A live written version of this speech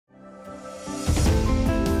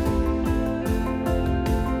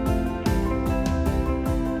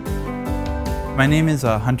My name is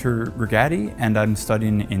Hunter Rigatti, and I'm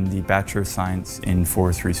studying in the Bachelor of Science in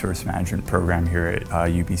Forest Resource Management program here at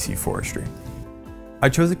UBC Forestry. I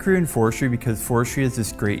chose a career in forestry because forestry is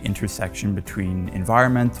this great intersection between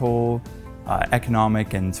environmental,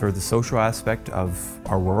 economic, and sort of the social aspect of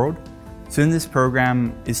our world. So in this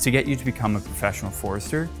program is to get you to become a professional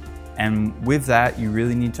forester, and with that you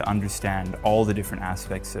really need to understand all the different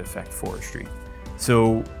aspects that affect forestry.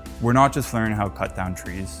 So we're not just learning how to cut down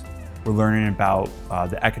trees. We're learning about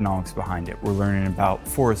the economics behind it. We're learning about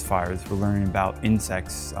forest fires. We're learning about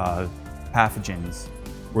insects, pathogens.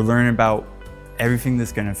 We're learning about everything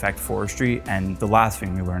that's going to affect forestry, and the last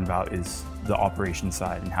thing we learn about is the operation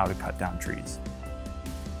side and how to cut down trees.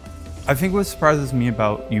 I think what surprises me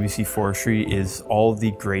about UBC Forestry is all the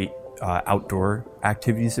great outdoor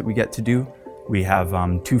activities that we get to do. We have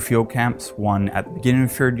 2 field camps, one at the beginning of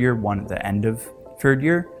 3rd year, one at the end of 3rd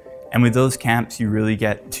year. And with those camps, you really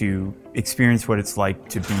get to experience what it's like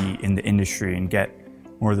to be in the industry and get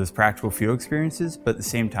more of those practical field experiences, but at the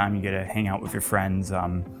same time, you get to hang out with your friends,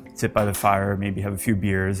 sit by the fire, maybe have a few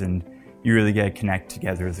beers, and you really get to connect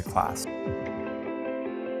together as a class.